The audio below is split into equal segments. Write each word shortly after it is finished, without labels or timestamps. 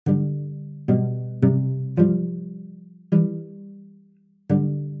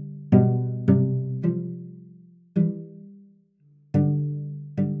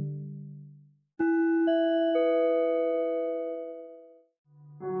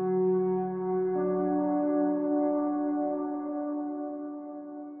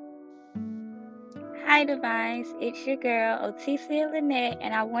Hi, Divines. It's your girl, Oticia Lynette,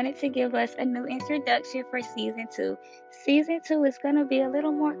 and I wanted to give us a new introduction for season two. Season two is going to be a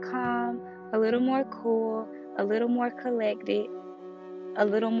little more calm, a little more cool, a little more collected, a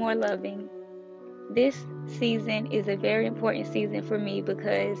little more loving. This season is a very important season for me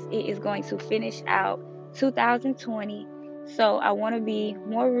because it is going to finish out 2020. So I want to be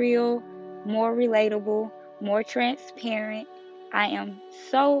more real, more relatable, more transparent. I am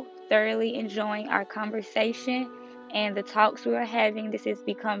so thoroughly enjoying our conversation and the talks we are having. This has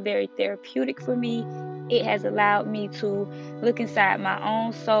become very therapeutic for me. It has allowed me to look inside my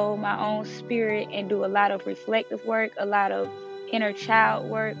own soul, my own spirit, and do a lot of reflective work, a lot of inner child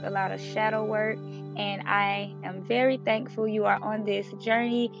work, a lot of shadow work, and I am very thankful you are on this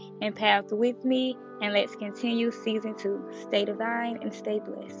journey and path with me. And let's continue season two. Stay divine and stay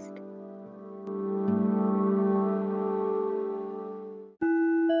blessed.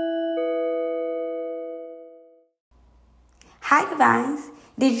 Hi, Divines.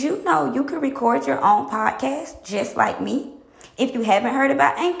 Did you know you can record your own podcast just like me? If you haven't heard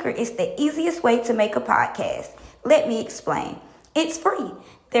about Anchor, it's the easiest way to make a podcast. Let me explain. It's free.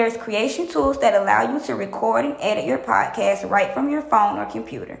 There's creation tools that allow you to record and edit your podcast right from your phone or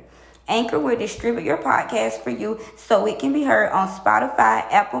computer. Anchor will distribute your podcast for you so it can be heard on Spotify,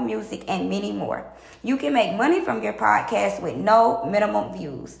 Apple Music, and many more. You can make money from your podcast with no minimum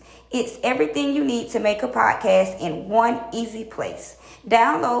views. It's everything you need to make a podcast in one easy place.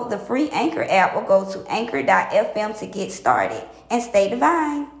 Download the free Anchor app or go to anchor.fm to get started. And stay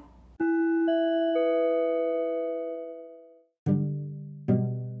divine.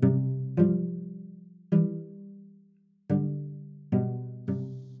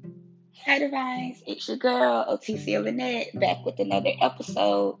 Hi, Divines. It's your girl, Oticia Lynette, back with another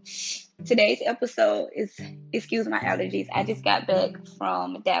episode. Today's episode is, excuse my allergies. I just got back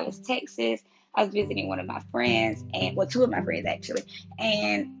from Dallas, Texas. I was visiting one of my friends, and well, two of my friends actually,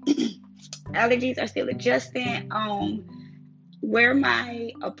 and allergies are still adjusting. Where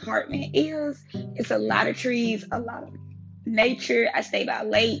my apartment is, it's a lot of trees, a lot of nature. I stay by a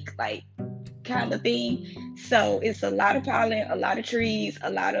lake, like kind of thing. So it's a lot of pollen, a lot of trees, a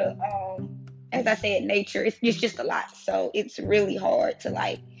lot of as I said, nature. It's just a lot. So it's really hard to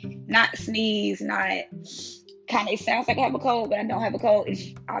like not sneeze, not kind of, it sounds like I have a cold, but I don't have a cold.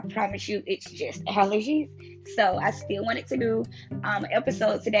 I promise you, it's just allergies. So I still wanted to do an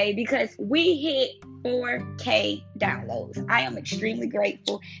episode today because we hit 4K downloads. I am extremely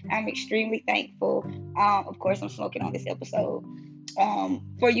grateful. I'm extremely thankful. Of course, I'm smoking on this episode.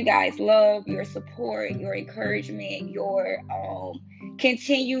 For you guys' love, your support, your encouragement, your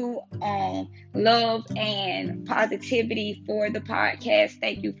continue love and positivity for the podcast.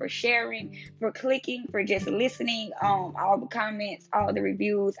 Thank you for sharing, for clicking, for just listening, all the comments, all the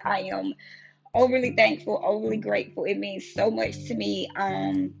reviews. I am overly thankful, overly grateful. It means so much to me.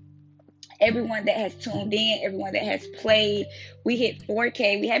 Everyone that has tuned in, everyone that has played. We hit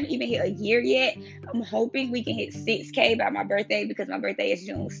 4K. We haven't even hit a year yet. I'm hoping we can hit 6K by my birthday because my birthday is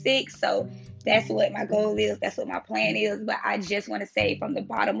June 6th. So that's what my goal is. That's what my plan is. But I just want to say from the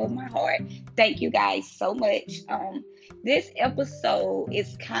bottom of my heart, thank you guys so much. This episode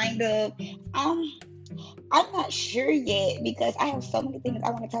is kind of I'm not sure yet because I have so many things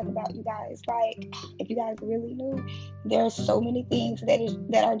I want to talk about, you guys. Like, if you guys really knew, there are so many things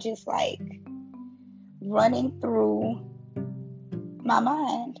that are just like running through my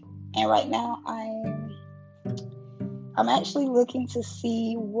mind. And right now I'm actually looking to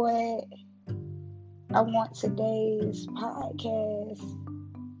see what I want today's podcast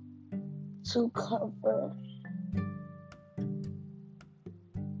to cover.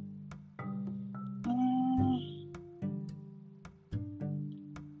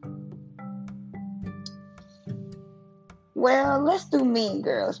 Well, let's do Mean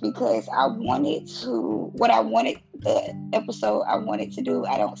Girls because the episode I wanted to do,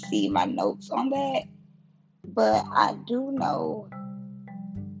 I don't see my notes on that, but I do know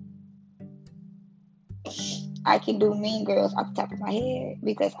I can do Mean Girls off the top of my head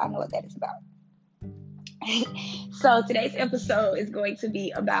because I know what that is about. So today's episode is going to be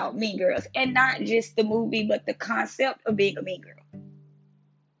about Mean Girls, and not just the movie, but the concept of being a mean girl.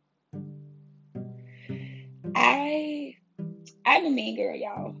 I'm a mean girl,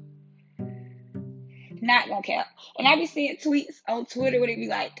 y'all. Not gonna cap. And I be seeing tweets on Twitter where they be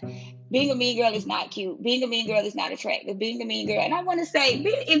like, being a mean girl is not cute. Being a mean girl is not attractive. Being a mean girl. And I want to say,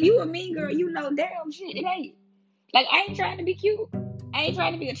 if you a mean girl, you know damn shit it ain't. Like, I ain't trying to be cute. I ain't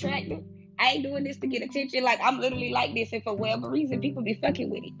trying to be attractive. I ain't doing this to get attention. Like, I'm literally like this, and for whatever reason, people be fucking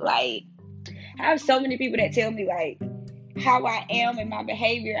with it. Like, I have so many people that tell me, like, how I am and my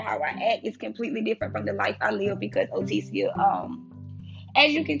behavior, how I act is completely different from the life I live because Otissia,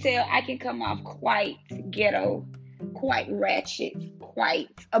 as you can tell, I can come off quite ghetto, quite ratchet, quite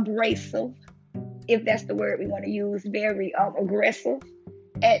abrasive, if that's the word we want to use, very aggressive,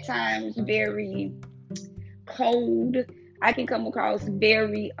 at times very cold. I can come across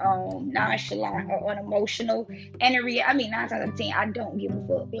very nonchalant or unemotional. And I mean, 9 times out of 10, I don't give a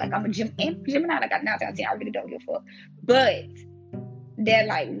fuck. Like, I'm a Gemini, like, 9 times out of 10, I really don't give a fuck. But that,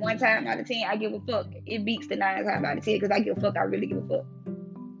 like, 1 time out of 10, I give a fuck, it beats the 9 times out of 10 because I give a fuck, I really give a fuck.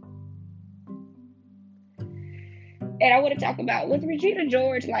 And I want to talk about, was Regina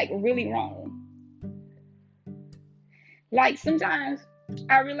George, like, really wrong? Like, sometimes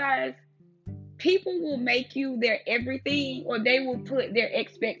I realize people will make you their everything, or they will put their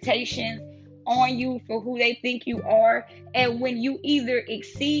expectations on you for who they think you are. And when you either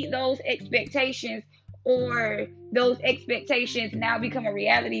exceed those expectations, or those expectations now become a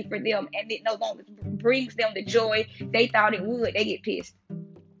reality for them and it no longer brings them the joy they thought it would, they get pissed.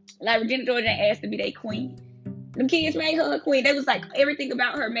 Like, Regina George asked to be their queen. Them kids made her a queen. They was like, everything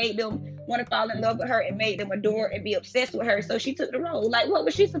about her made them want to fall in love with her and made them adore and be obsessed with her. So she took the role. Like, what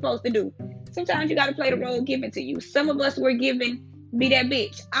was she supposed to do? Sometimes you got to play the role given to you. Some of us were given, be that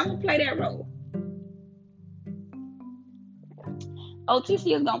bitch. I'm going to play that role.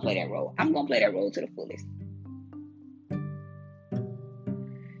 Otissia is going to play that role. I'm going to play that role to the fullest.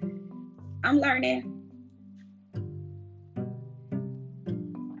 I'm learning.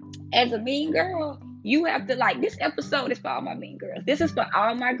 As a mean girl, you have to, like, this episode is for all my mean girls. This is for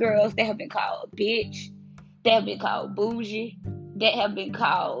all my girls that have been called bitch, that have been called bougie, that have been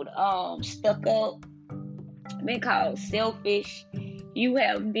called stuck up, been called selfish. You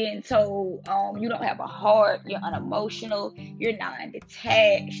have been told you don't have a heart, you're unemotional, you're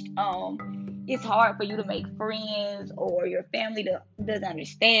non-detached. It's hard for you to make friends, or your family doesn't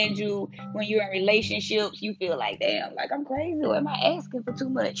understand you. When you're in relationships, you feel like, damn, like, I'm crazy, or am I asking for too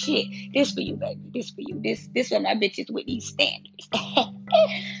much shit? This for you, baby. This for you. This for my bitches with these standards.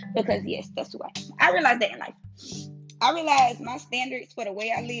 Because yes, that's who I am. I realized that in life. I realized my standards for the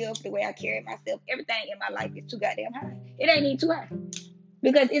way I live, the way I carry myself, everything in my life is too goddamn high. It ain't even too high.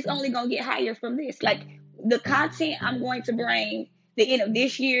 Because it's only going to get higher from this. Like, the content I'm going to bring the end of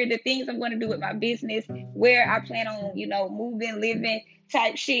this year, the things I'm going to do with my business, where I plan on, moving, living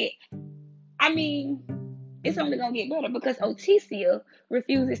type shit. I mean, it's only going to get better because Otissia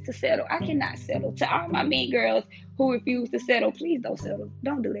refuses to settle. I cannot settle. To all my mean girls who refuse to settle, please don't settle.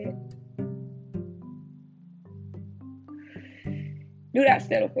 Don't do that. Do not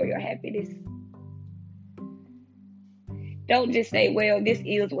settle for your happiness. Don't just say, well, this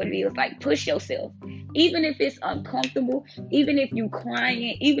is what it is. Like, push yourself. Even if it's uncomfortable, even if you're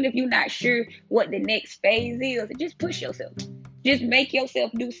crying, even if you're not sure what the next phase is, just push yourself. Just make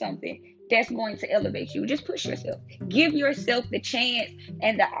yourself do something that's going to elevate you. Just push yourself. Give yourself the chance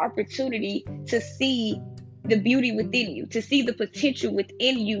and the opportunity to see the beauty within you, to see the potential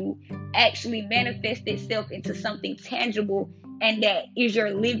within you actually manifest itself into something tangible, and that is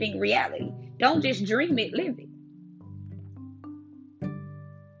your living reality. Don't just dream it, live it.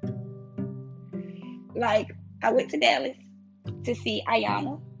 Like, I went to Dallas to see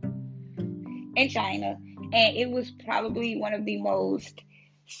Ayana in China, and it was probably one of the most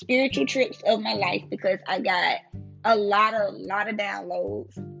spiritual trips of my life because I got a lot of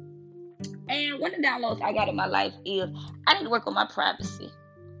downloads. And one of the downloads I got in my life is I need to work on my privacy.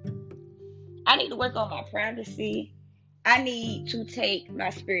 I need to take my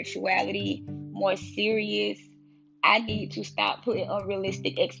spirituality more serious. I need to stop putting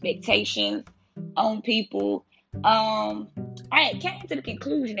unrealistic expectations on people. I came to the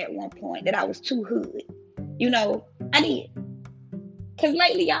conclusion at one point that I was too hood. I did. Because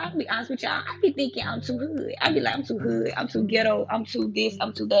lately, y'all, I'll be honest with y'all, I be thinking I'm too hood. I be like, I'm too hood, I'm too ghetto, I'm too this,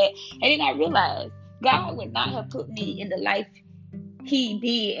 I'm too that. And then I realized God would not have put me in the life He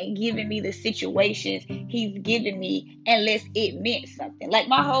did and given me the situations He's given me unless it meant something. Like,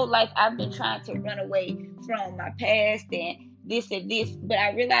 my whole life, I've been trying to run away from my past and this, but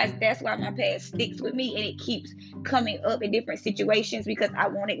I realized that's why my past sticks with me and it keeps coming up in different situations, because I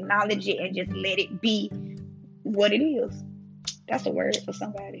won't acknowledge it and just let it be what it is. That's a word for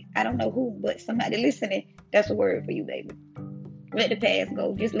somebody. I don't know who, but somebody listening, that's a word for you, baby. Let the past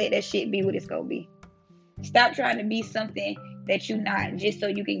go. Just let that shit be what it's gonna be. Stop trying to be something that you're not just so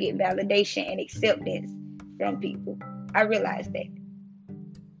you can get validation and acceptance from people. I realized that.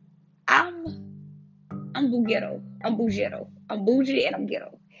 I'm ghetto. I'm bougetto. I'm bougie and I'm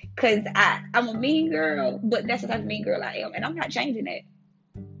ghetto. Because I'm a mean girl, but that's the type of mean girl I am. And I'm not changing that.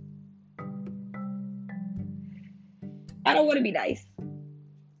 I don't want to be nice.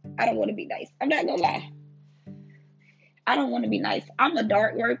 I don't want to be nice. I'm not gonna lie. I don't want to be nice. I'm a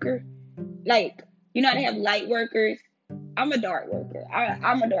dark worker. Like, you know, they have light workers. I'm a dark worker.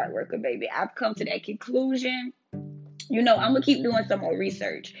 I'm a dark worker, baby. I've come to that conclusion. You know, I'm gonna keep doing some more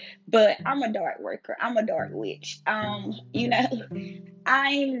research, but I'm a dark worker. I'm a dark witch. You know,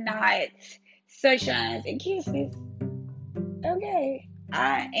 I'm not sunshines and kisses. Okay,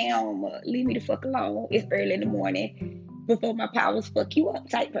 I am. Leave me the fuck alone. It's early in the morning before my powers fuck you up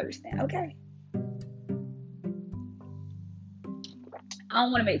type person. Okay, I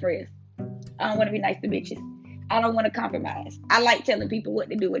don't want to make friends. I don't want to be nice to bitches. I don't want to compromise. I like telling people what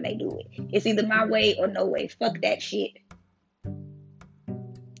to do when they do it. It's either my way or no way. Fuck that shit.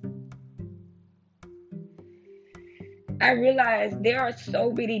 I realized there are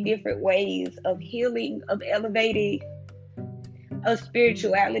so many different ways of healing, of elevating, of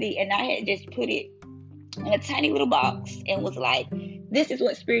spirituality, and I had just put it in a tiny little box and was like, this is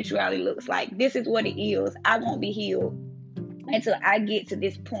what spirituality looks like. This is what it is. I won't be healed until I get to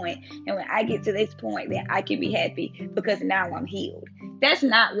this point. And when I get to this point, then I can be happy because now I'm healed. That's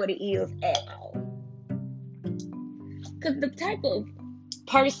not what it is at all. Because the type of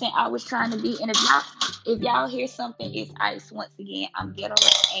person I was trying to be, and if y'all hear something, it's ice once again. I'm ghetto,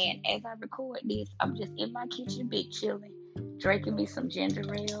 and as I record this, I'm just in my kitchen, big chilling, drinking me some ginger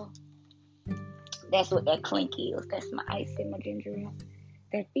ale. That's what that clink is. That's my ice in my ginger ale.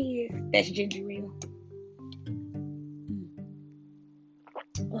 That's ginger ale.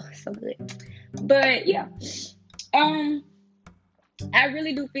 Oh, so good. But yeah, I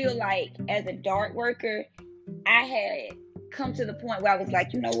really do feel like as a dark worker, I had come to the point where I was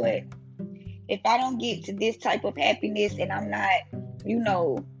like, you know what? If I don't get to this type of happiness and I'm not, you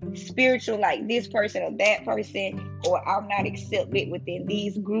know, spiritual like this person or that person, or I'm not accepted within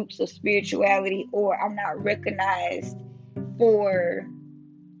these groups of spirituality, or I'm not recognized for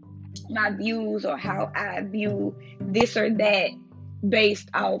my views or how I view this or that based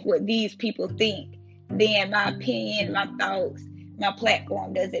off what these people think, then my opinion, my thoughts, my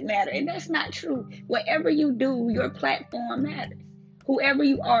platform doesn't matter. And that's not true. Whatever you do, your platform matters. Whoever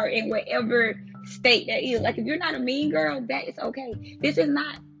you are in whatever state that is. Like if you're not a mean girl, that is okay. This is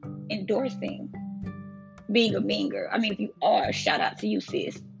not endorsing being a mean girl. I mean, if you are, shout out to you,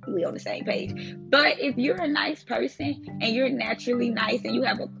 sis. We on the same page. But if you're a nice person and you're naturally nice and you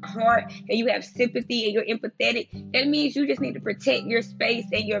have a heart and you have sympathy and you're empathetic, that means you just need to protect your space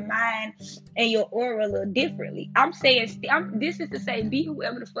and your mind and your aura a little differently. I'm saying, this is to say, be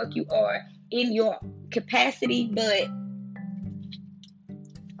whoever the fuck you are in your capacity, but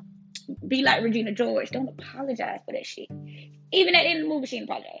be like Regina George. Don't apologize for that shit. Even at the end of the movie, she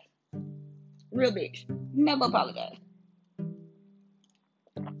didn't apologize. Real bitch. Never apologize.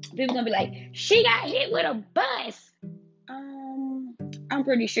 People gonna be like, she got hit with a bus. I'm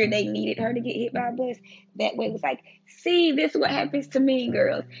pretty sure they needed her to get hit by a bus. That way it was like, see, this is what happens to mean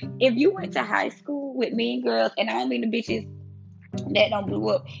girls. If you went to high school with mean girls, and I don't mean the bitches that don't blew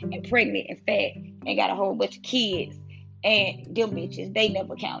up and pregnant and fat and got a whole bunch of kids, and them bitches, they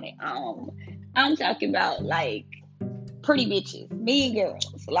never counted. I'm talking about like pretty bitches, mean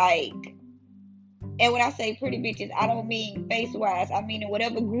girls, like. And when I say pretty bitches, I don't mean face-wise. I mean in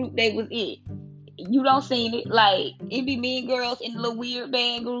whatever group they was in. You don't seen it. Like, it be mean girls in little weird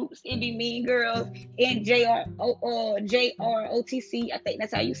band groups. It be mean girls in JROTC. I think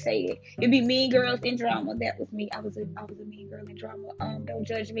that's how you say it. It be mean girls in drama. That was me. I was a mean girl in drama. Don't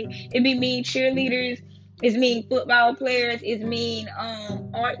judge me. It be mean cheerleaders. It's mean football players. It's mean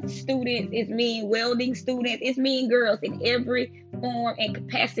art students. It's mean welding students. It's mean girls in every form and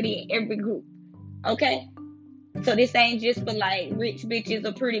capacity in every group. Okay? So this ain't just for like rich bitches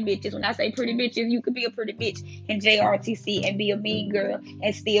or pretty bitches. When I say pretty bitches, you could be a pretty bitch in JRTC and be a mean girl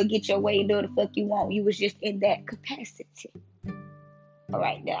and still get your way and do the fuck you want. You was just in that capacity.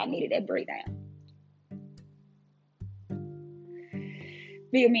 Alright, now I needed that breakdown.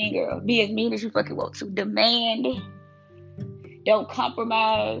 Be a mean girl. Be as mean as you fucking want to. Demand. Don't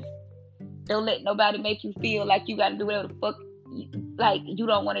compromise. Don't let nobody make you feel like you gotta do whatever the fuck like you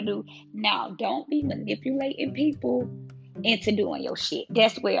don't want to do. Now, don't be manipulating people into doing your shit.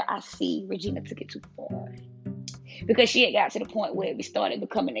 That's where I see Regina took it too far, because she had got to the point where it started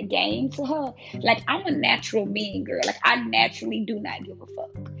becoming a game to her. Like, I'm a natural mean girl. Like, I naturally do not give a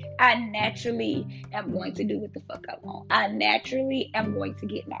fuck. I naturally am going to do what the fuck I want. I naturally am going to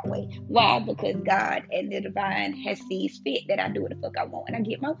get my way. Why? Because God and the divine has sees fit that I do what the fuck I want and I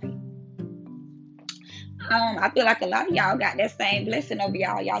get my way. I feel like a lot of y'all got that same blessing over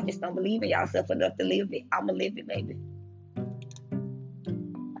y'all. Y'all just don't believe in yourself enough to live it. I'ma live it, baby.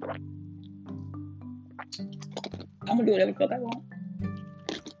 I'm gonna do whatever the fuck I want.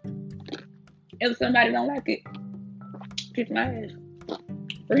 If somebody don't like it, kiss my ass.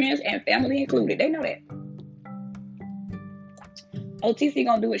 Friends and family included. They know that. OTC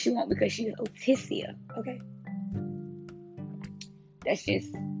gonna do what she want because she is Otissia. Okay? That's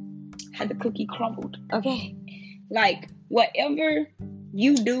just how the cookie crumbled. Okay? Like, whatever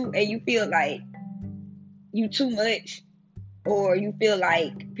you do and you feel like you too much, or you feel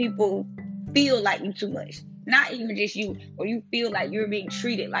like people feel like you too much, not even just you, or you feel like you're being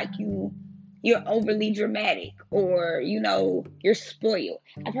treated like you're overly dramatic, or you're spoiled.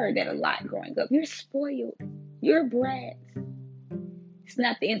 I've heard that a lot growing up. You're spoiled. You're a brat. It's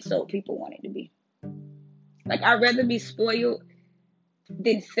not the insult people want it to be. Like, I'd rather be spoiled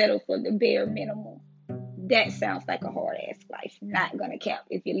than settle for the bare minimum. That sounds like a hard ass life. Not gonna count.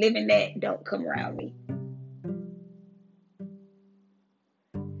 If you're living that, don't come around me.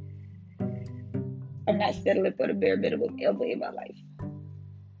 I'm not settling for the bare minimum ever in my life.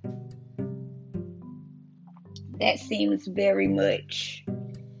 That seems very much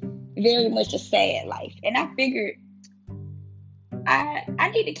a sad life. And I figured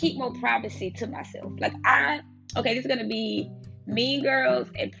I need to keep more privacy to myself. Like, this is gonna be Mean Girls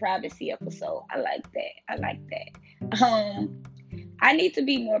and privacy episode. I like that. I need to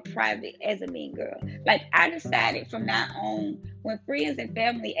be more private as a mean girl. Like, I decided from now on, when friends and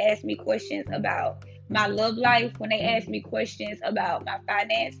family ask me questions about my love life, when they ask me questions about my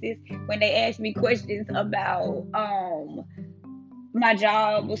finances, when they ask me questions about my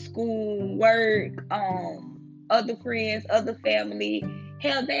job or school, work, other friends, other family,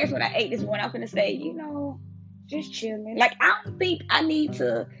 hell, that's what I ate this morning. I'm gonna say, just chilling. Like, I don't think I need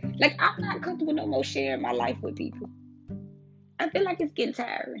to, like, I'm not comfortable no more sharing my life with people. I feel like it's getting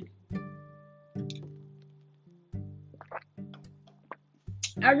tiring.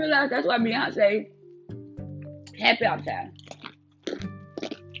 I realize that's why Beyonce happy all the time.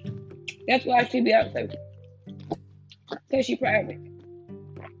 That's why she Beyonce. Because she private.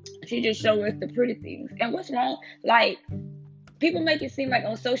 She just shows us the pretty things. And what's wrong? Like, people make it seem like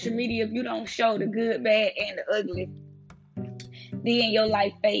on social media, if you don't show the good, bad, and the ugly, then your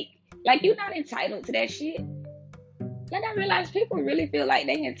life fake. Like, you're not entitled to that shit. Like, I realize people really feel like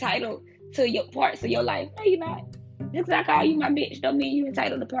they entitled to your parts of your life. No, you're not. Just because I call you my bitch don't mean you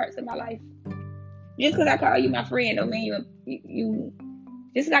entitled to parts of my life. Just because I call you my friend don't mean you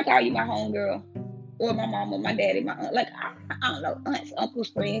just because I call you my homegirl, or my mama, my daddy, my aunt. Like, I don't know, aunts,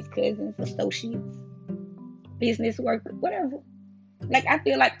 uncles, friends, cousins, associates, business workers, whatever. Like, I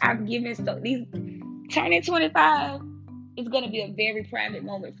feel like I've given these turning 25 is going to be a very private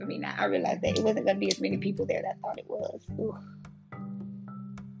moment for me now. I realized that it wasn't going to be as many people there that I thought it was. Ooh.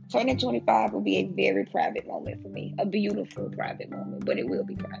 Turning 25 will be a very private moment for me. A beautiful private moment, but it will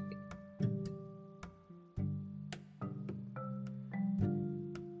be private.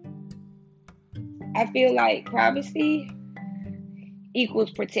 I feel like privacy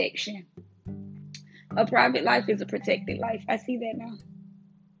equals protection. A private life is a protected life. I see that now.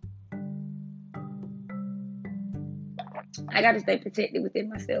 I gotta stay protected within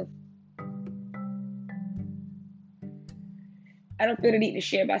myself. I don't feel the need to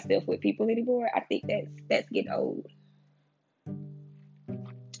share myself with people anymore. I think that's getting old.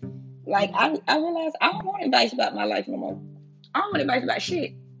 Like, I realize I don't want advice about my life no more. I don't want advice about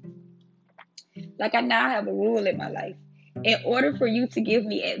shit. Like, I now have a rule in my life. In order for you to give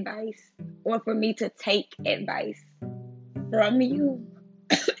me advice, or for me to take advice from you,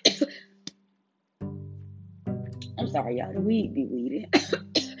 I'm sorry, y'all, the weed be weeding.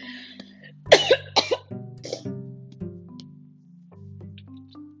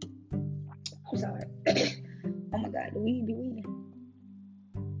 I'm sorry. Oh my God, the weed be weeding.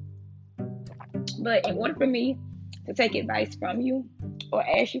 But in order for me to take advice from you, or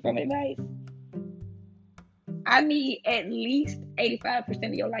ask you for advice, I need at least 85%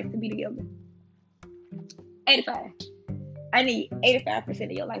 of your life to be together. 85. I need 85%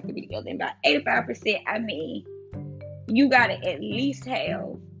 of your life to be together. And by 85%, I mean you gotta at least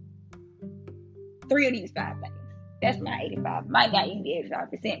have 3 of these 5 things. That's my 85. Might not even be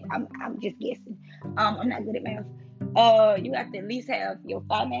 85%. I'm just guessing. I'm not good at math. You have to at least have your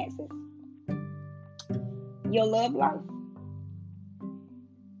finances, your love life,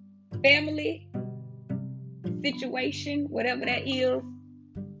 family, situation, whatever that is,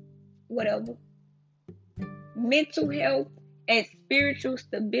 whatever. Mental health and spiritual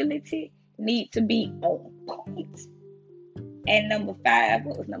stability need to be on point. And number 5,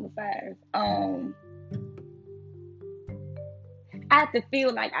 what was number 5? I have to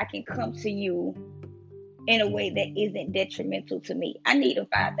feel like I can come to you in a way that isn't detrimental to me. I need the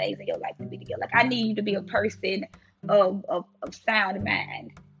 5 things in your life to be together. Like, I need you to be a person of sound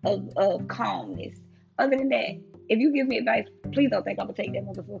mind, of calmness. Other than that, if you give me advice, please don't think I'm gonna take that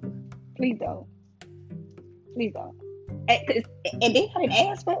motherfucker. Please don't. Please don't. And then I didn't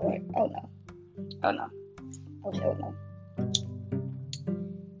ask for it. Oh no. Oh no. Oh hell no.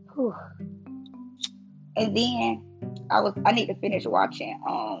 Whew. And then I need to finish watching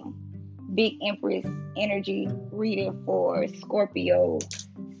Big Empress energy reading for Scorpio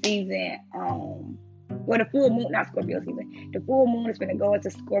season. Well, the full moon, not Scorpio season. The full moon is going to go into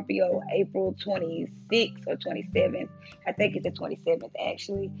Scorpio April 26th or 27th. I think it's the 27th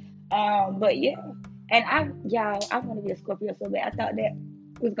actually. But yeah, and I want to be a Scorpio so bad. I thought that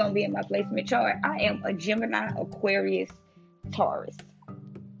was going to be in my placement chart. I am a Gemini, Aquarius, Taurus.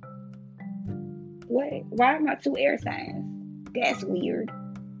 What? Why are my two air signs? That's weird.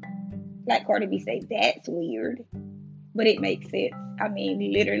 Like Cardi B say, that's weird. But it makes sense. I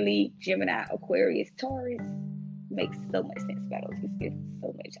mean, literally, Gemini, Aquarius, Taurus makes so much sense about those two.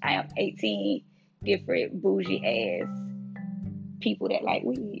 So much. I have 18 different bougie ass people that like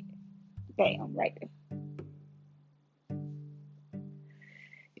weed. Bam, right there.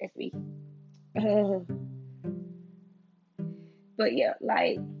 That's me. But yeah,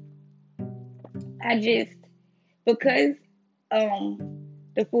 like, because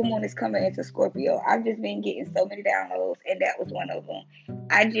the full moon is coming into Scorpio, I've just been getting so many downloads, and that was one of them.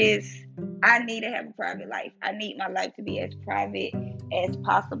 I need to have a private life. I need my life to be as private as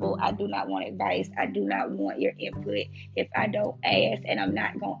possible. I do not want advice. I do not want your input if I don't ask, and I'm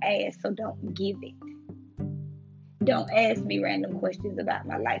not going to ask, so don't give it. Don't ask me random questions about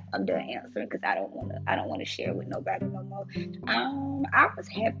my life. I'm done answering because I don't want to share with nobody no more. I was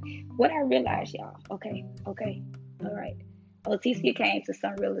happy. What I realized, y'all. Okay. All right. Leticia came to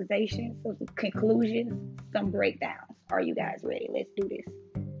some realizations, some conclusions, some breakdowns. Are you guys ready? Let's do this.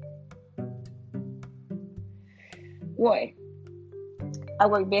 1, I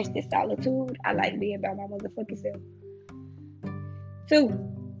work best in solitude. I like being by my motherfucking self. 2,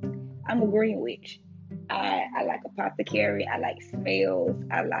 I'm a green witch. I like apothecary. I like smells.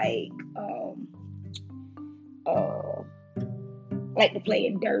 I like to play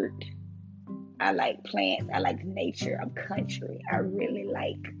in dirt. I like plants. I like nature. I'm country. I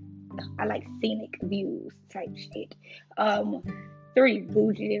like scenic views type shit. 3,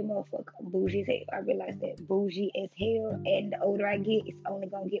 bougie as motherfucker. Bougie as hell. I realize that bougie as hell, and the older I get, it's only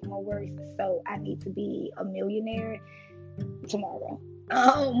gonna get more worse. So I need to be a millionaire tomorrow.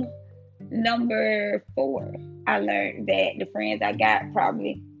 Number 4, I learned that the friends I got,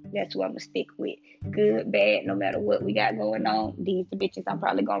 probably that's who I'm gonna stick with. Good, bad, no matter what we got going on. These the bitches I'm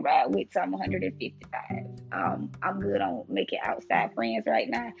probably gonna ride with till I'm 155. I'm good on making outside friends right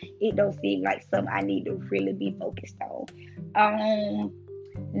now. It don't seem like something I need to really be focused on.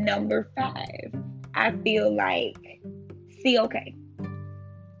 Number 5, I feel like,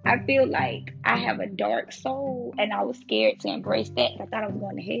 I feel like I have a dark soul, and I was scared to embrace that. I thought I was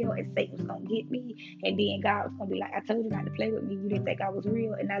going to hell, and Satan was going to get me, and then God was going to be like, I told you not to play with me. You didn't think I was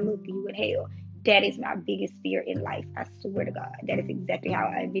real, and now look, you in hell. That is my biggest fear in life. I swear to God. That is exactly how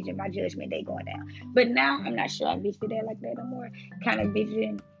I envision my judgment day going down. But now, I'm not sure I envision that like that no more. Kind of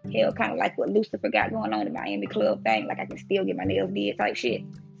envision hell, kind of like what Lucifer got going on in the Miami Club thing. Like I can still get my nails did type shit.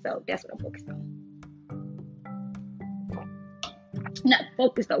 So that's what I'm focused on. Not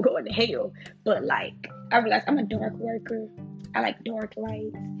focused on going to hell, but like I realized I'm a dark worker. I like dark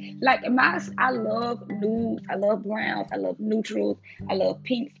lights. Like I love nudes, I love browns, I love neutrals, I love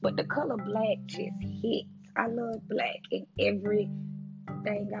pinks, but the color black just hits. I love black in everything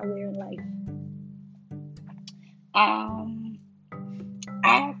I wear in life.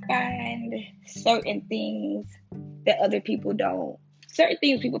 I find certain things that other people don't. Certain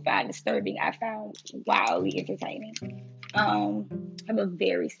things people find disturbing, I found wildly entertaining. I have a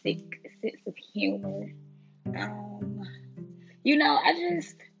very sick sense of humor.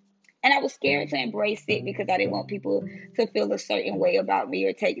 I was scared to embrace it because I didn't want people to feel a certain way about me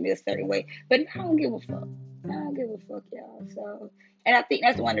or take me a certain way. But I don't give a fuck. I don't give a fuck, y'all. So, and I think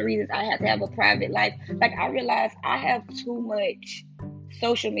that's one of the reasons I have to have a private life. Like, I realize I have too much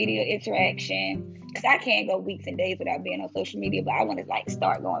social media interaction because I can't go weeks and days without being on social media, but I want to like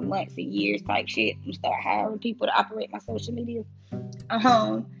start going months and years type shit and start hiring people to operate my social media.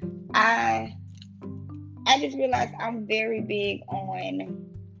 I just realized I'm very big on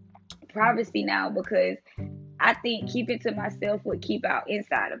privacy now because I think keeping to myself would keep out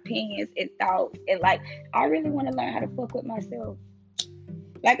inside opinions and thoughts, and like I really want to learn how to fuck with myself.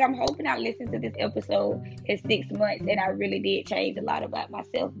 Like I'm hoping I listen to this episode in 6 months and I really did change a lot about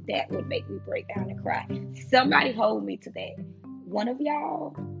myself. That would make me break down and cry. Somebody hold me to that. One of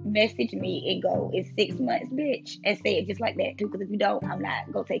y'all message me and go, it's 6 months, bitch, and say it just like that too. Because if you don't, I'm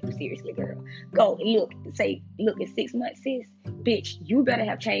not gonna take you seriously, girl. Go and look, say, look, it's 6 months, sis. Bitch, you better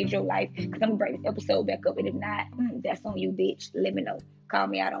have changed your life. Because I'm gonna bring this episode back up, and if not, that's on you, bitch. Let me know. Call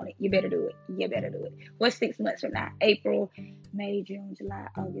me out on it. You better do it. You better do it. What's 6 months from now? April, May, June, July,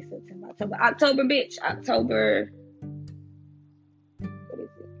 August, September, October, bitch. October. What is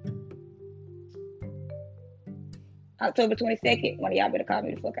it? October 22nd. One of y'all better call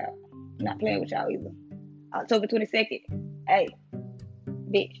me the fuck out. I'm not playing with y'all either. October 22nd. Hey,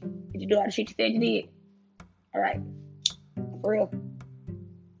 bitch, did you do all the shit you said you did? All right. For real.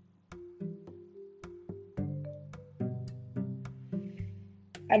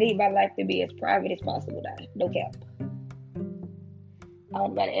 I need my life to be as private as possible now. No cap. I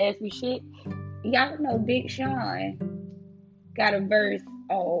don't about to ask me shit. Y'all know Big Sean got a verse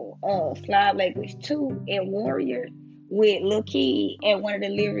on Slide Language 2 and Warrior with Lil Key, and one of the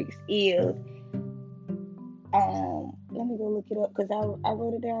lyrics is let me go look it up, because I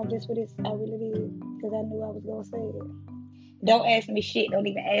wrote it down just for this. I really did, because I knew I was gonna say it. Don't ask me shit, don't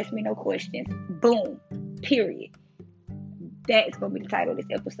even ask me no questions. Boom. Period. That is gonna be the title of this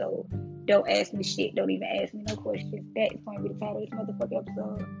episode. Don't ask me shit, don't even ask me no questions. That is gonna be the title of this motherfucking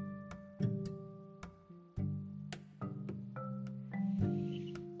episode.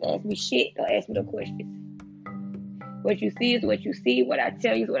 Don't ask me shit, don't ask me no questions. What you see is what you see. What I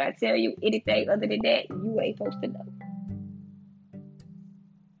tell you is what I tell you. Anything other than that, you ain't supposed to know.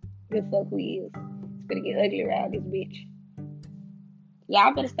 The fuck we is. It's gonna get ugly around this bitch.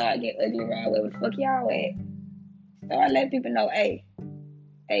 Y'all better start getting ugly around where the fuck y'all at. Start letting people know, hey,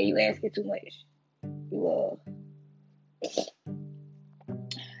 you asking too much. You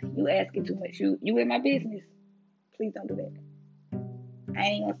asking too much. You in my business. Please don't do that. I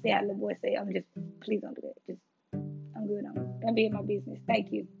ain't gonna say how little boy say. Please don't do that. Just, I'm good on it. Don't be in my business.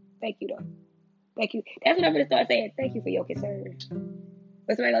 Thank you. Thank you, though. Thank you. That's what I'm gonna start saying. Thank you for your concern.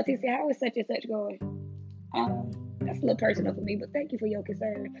 But somebody gonna teach you, how is such and such going? That's a little personal for me, but thank you for your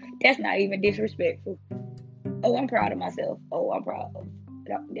concern. That's not even disrespectful. Oh, I'm proud of myself. Oh, I'm proud of.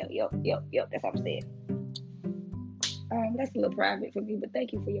 Yep. That's what I'm saying. That's a little private for me, but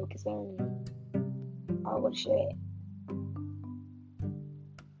thank you for your concern. I want to share it.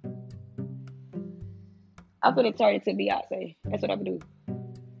 I'm gonna turn it to Beyonce. That's what I'm gonna do.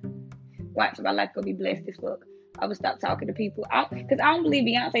 Watch, my life gonna be blessed as fuck. I would stop talking to people. Because I don't believe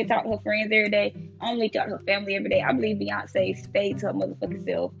Beyonce talk to her friends every day. I don't believe talk to her family every day. I believe Beyonce stayed to her motherfucking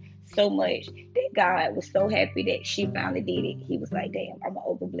self so much that God was so happy that she finally did it. He was like, damn, I'm gonna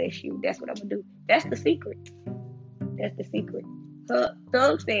over bless you. That's what I'm gonna do. That's the secret. That's the secret.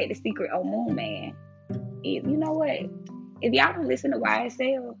 Thug said the secret on Moon Man is, you know what? If y'all don't listen to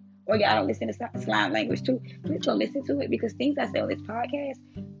YSL, or y'all don't listen to Slime Language 2, please go listen to it, because things I say on this podcast,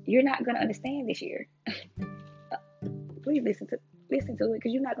 you're not gonna understand this year. Please listen to it,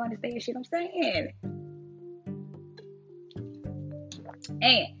 because you're not gonna understand shit I'm saying.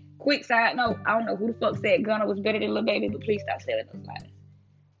 And quick side note, I don't know who the fuck said Gunna was better than Lil Baby, but please stop selling those lies.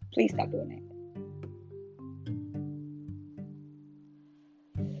 Please stop doing that.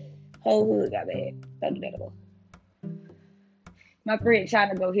 Whole hood got bad. Don't do that anymore. My friend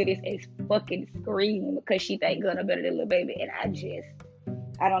trying to go hear this and fucking scream because she think Gunna better than Lil Baby, and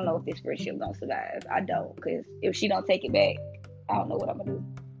I don't know if this friendship gonna survive. I don't, because if she don't take it back, I don't know what I'm gonna do.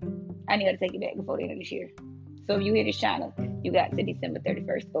 I need her to take it back before the end of this year. So if you hear this channel, you got to December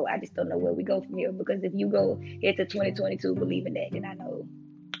 31st. Oh, I just don't know where we go from here, because if you go into 2022 believing that, then I know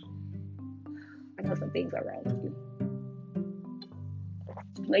some things are wrong with you.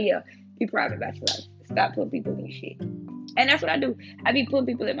 But yeah, be private about your life. Stop putting people in your shit. And that's what I do. I be putting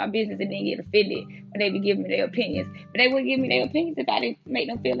people in my business and then get offended when they be giving me their opinions. But they wouldn't give me their opinions if I didn't make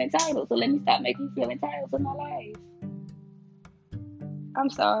them feel entitled. So let me stop making you feel entitled to my life. I'm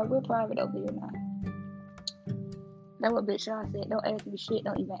sorry, we're private over here now. That's what Bitch Sean said. Don't ask me shit.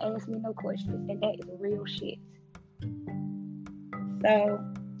 Don't even ask me no questions. And that is real shit. So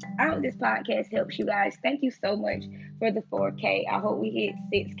I hope this podcast helps you guys. Thank you so much for the 4K. I hope we hit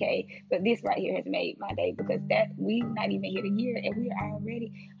 6K. But this right here has made my day, because we not even hit a year and we are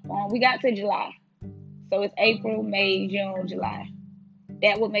already we got to July. So it's April, May, June, July.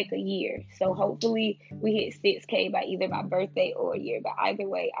 That will make a year. So hopefully we hit 6K by either my birthday or a year. But either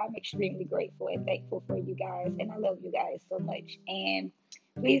way, I'm extremely grateful and thankful for you guys. And I love you guys so much. And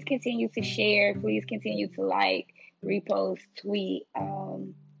please continue to share. Please continue to like, repost, tweet,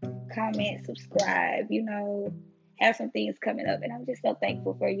 comment, subscribe, have some things coming up. And I'm just so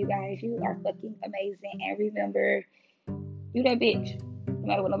thankful for you guys. You are fucking amazing. And remember, you that bitch. No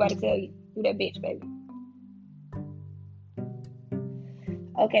matter what nobody tell you, you that bitch, baby.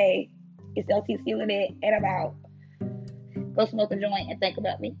 Okay, it's LTC Lynette, and I'm out. Go smoke a joint and think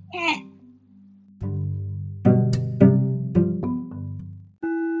about me.